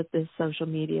novice at this social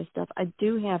media stuff. I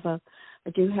do have a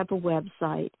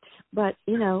website, but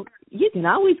you can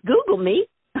always Google me.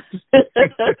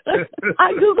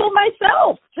 I Google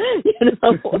myself.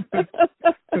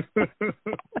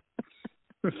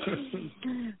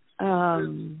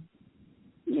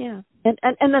 Yeah,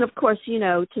 and then of course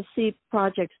to see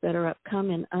projects that are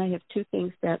upcoming. I have two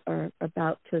things that are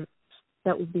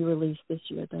that will be released this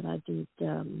year that I did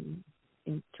in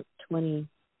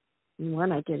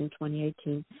 21. I did in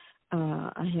 2018.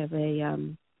 I have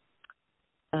a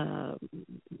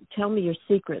Tell Me Your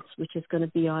Secrets, which is going to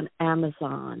be on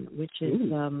Amazon, which is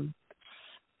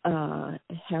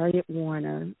Harriet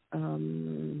Warner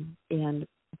and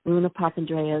Bruna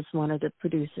Papandrea is one of the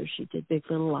producers. She did Big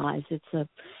Little Lies. It's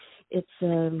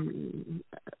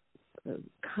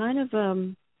kind of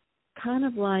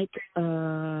like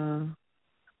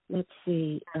let's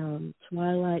see,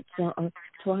 Twilight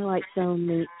Zone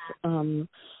meets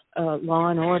Law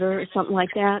and Order or something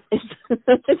like that.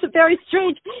 It's a very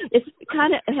strange. It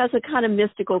has a kind of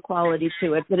mystical quality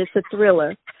to it, but it's a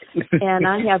thriller. And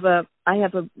I have a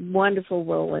wonderful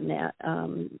role in that.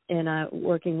 And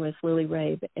working with Lily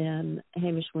Rabe and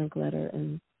Hamish Winkletter,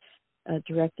 and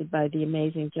directed by the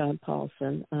amazing John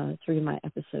Paulson. 3 of my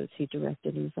episodes he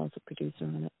directed. He was also producer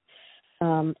on it.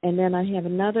 And then I have a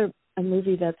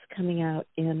movie that's coming out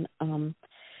in.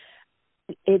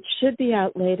 It should be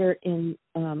out later in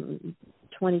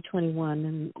 2021,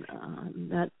 and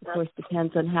that of course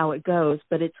depends on how it goes.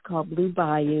 But it's called Blue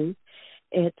Bayou.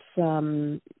 It's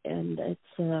written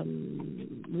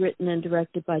and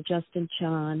directed by Justin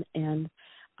Chan, and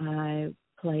I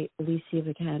play Alicia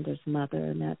Vikander's mother,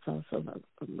 and that's also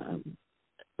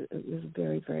it was a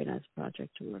very, very nice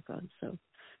project to work on. So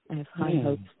I have high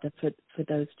hopes for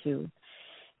those two.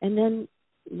 And then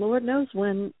Lord knows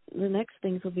when the next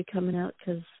things will be coming out,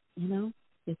 because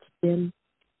it's been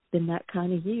that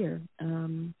kind of year.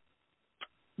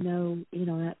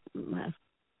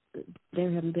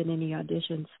 There haven't been any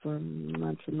auditions for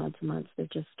months and months and months. They're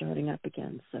just starting up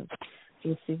again, so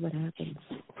we'll see what happens.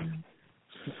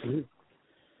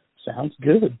 Sounds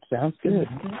good.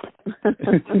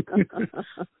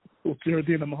 Well,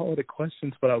 Geraldine, I'm all out of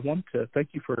questions, but I wanted to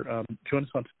thank you for joining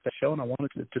us on the show, and I wanted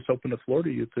to just open the floor to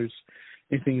you if there's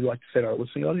anything you'd like to say to our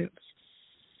listening audience.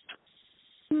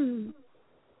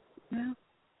 Well,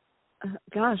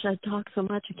 gosh, I talk so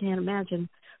much I can't imagine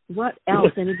what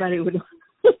else anybody would.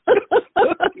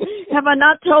 Have I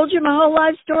not told you my whole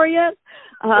life story yet?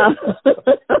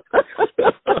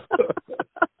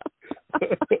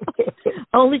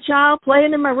 Only child,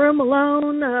 playing in my room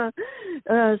alone,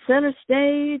 center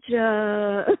stage.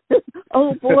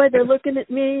 Oh boy, they're looking at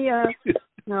me.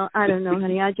 No, I don't know,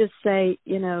 honey. I just say,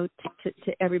 to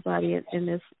everybody in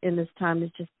this time,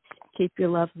 is just keep your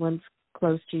loved ones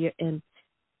close to you, and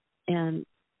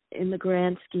in the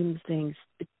grand scheme of things,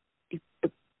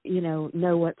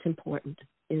 know what's important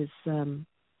is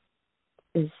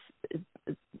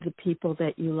the people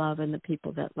that you love and the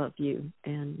people that love you,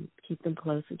 and keep them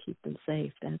close and keep them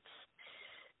safe.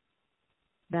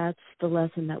 That's the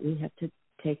lesson that we have to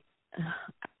take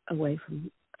away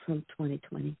from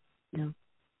 2020.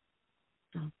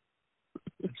 So.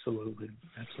 Absolutely.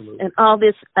 And all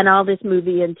this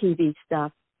movie and TV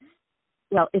stuff.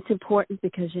 Well, it's important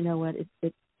because you know what,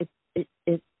 it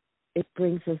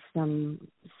brings us some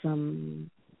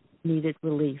needed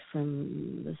relief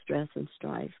from the stress and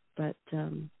strife. But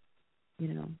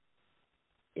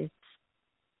it's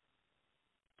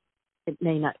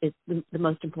the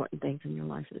most important things in your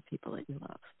life are the people that you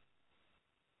love.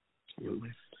 Absolutely.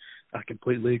 I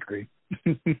completely agree.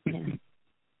 Yeah.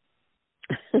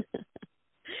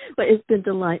 Well, it's been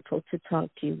delightful to talk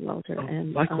to you, Walter. Oh,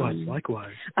 and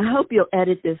likewise. I hope you'll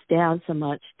edit this down so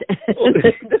much a little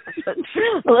bit.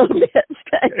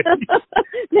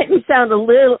 Make me sound a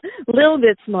little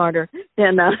bit smarter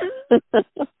than.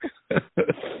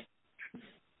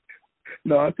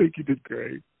 No, I think you did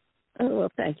great. Oh,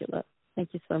 well, thank you, love.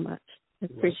 Thank you so much. I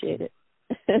appreciate it.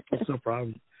 That's no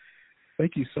problem.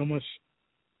 Thank you so much.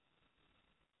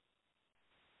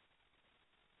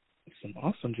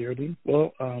 Awesome, Geraldine.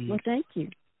 Well, thank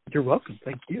you. You're welcome.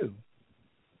 Thank you.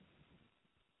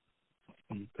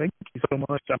 Thank you so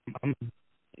much.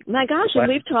 My gosh, and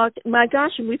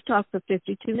we've talked for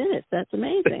 52 minutes. That's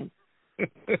amazing.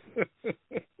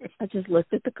 I just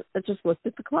looked at the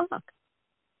clock.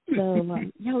 So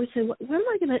we say, what am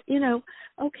I going to,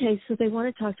 okay, so they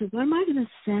want to talk to me. What am I going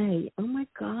to say? Oh, my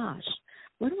gosh.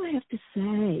 What do I have to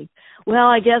say? Well,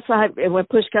 I guess when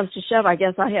push comes to shove, I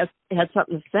guess I had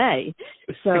something to say.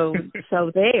 So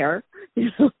there.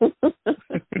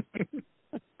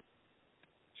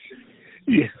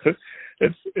 Yeah,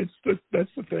 that's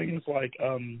the thing. Is like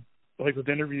with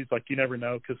interviews, like you never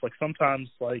know, because like sometimes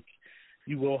like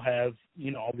you will have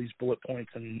all these bullet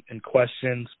points and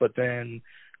questions, but then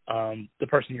the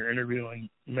person you're interviewing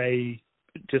may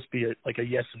just be a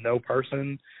yes and no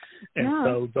person, and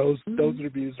so those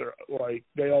interviews are like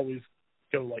they always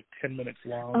go like 10 minutes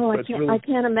long. Oh, I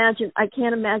can't imagine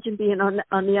being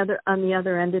on the other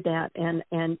end of that, and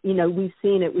we've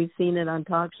seen it on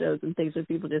talk shows and things where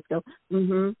people just go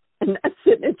and that's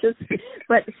it. It just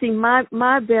but see, my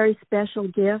very special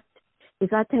gift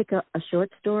is I take a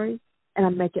short story and I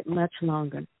make it much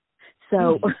longer.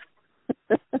 So.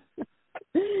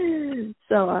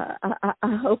 So I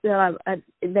hope that I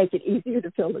make it easier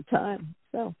to fill the time.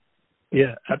 So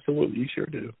yeah, absolutely, you sure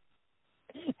do.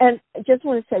 And I just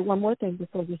want to say one more thing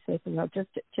before we say something else.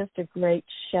 Just a great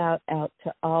shout out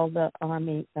to all the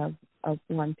Army of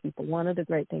One people. One of the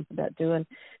great things about doing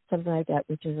something like that,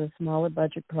 which is a smaller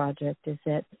budget project, is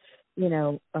that we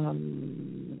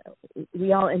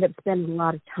all end up spending a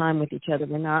lot of time with each other.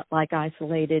 We're not like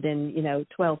isolated in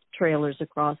 12 trailers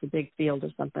across a big field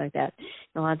or something like that.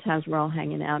 A lot of times we're all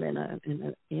hanging out in a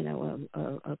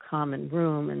common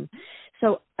room, and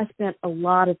so I spent a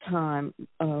lot of time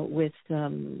with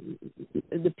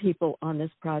the people on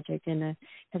this project, and I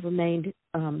have remained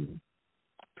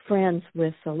friends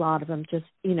with a lot of them. Just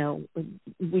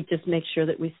we just make sure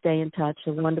that we stay in touch.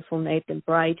 The wonderful Nathan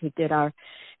Bright, who did our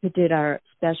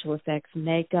special effects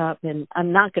makeup, and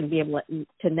I'm not going to be able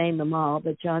to name them all,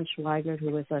 but John Schweigert,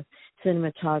 who was a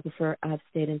cinematographer. I've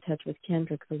stayed in touch with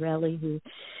Kendra Corelli, who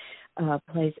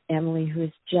plays Emily, who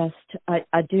is just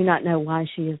I do not know why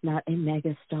she is not a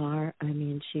mega star. I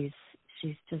mean, she's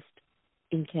just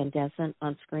incandescent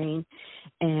on screen,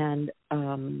 and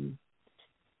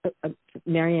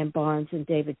Marianne Barnes and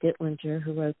David Dittlinger,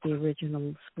 who wrote the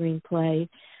original screenplay.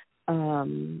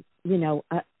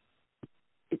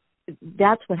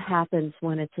 That's what happens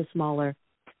when it's a smaller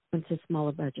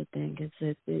budget thing.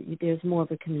 There's more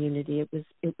of a community.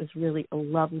 It was really a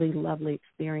lovely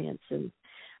experience, and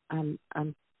I'm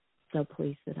so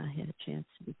pleased that I had a chance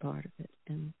to be part of it.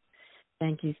 And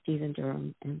thank you, Stephen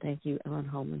Durham, and thank you, Ellen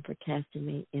Holman, for casting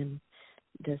me in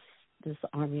this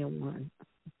Army of One.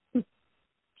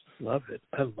 Love it.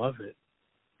 I love it.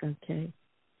 Okay.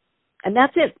 And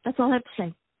that's it. That's all I have to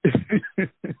say.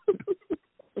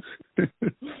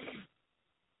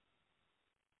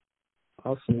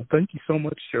 Awesome. Well, thank you so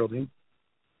much, Geraldine.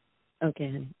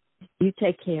 Okay, honey. You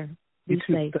take care. Be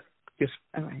safe. Yes.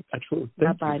 All right. Absolutely.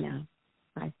 Bye-bye now.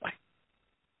 Bye. Bye.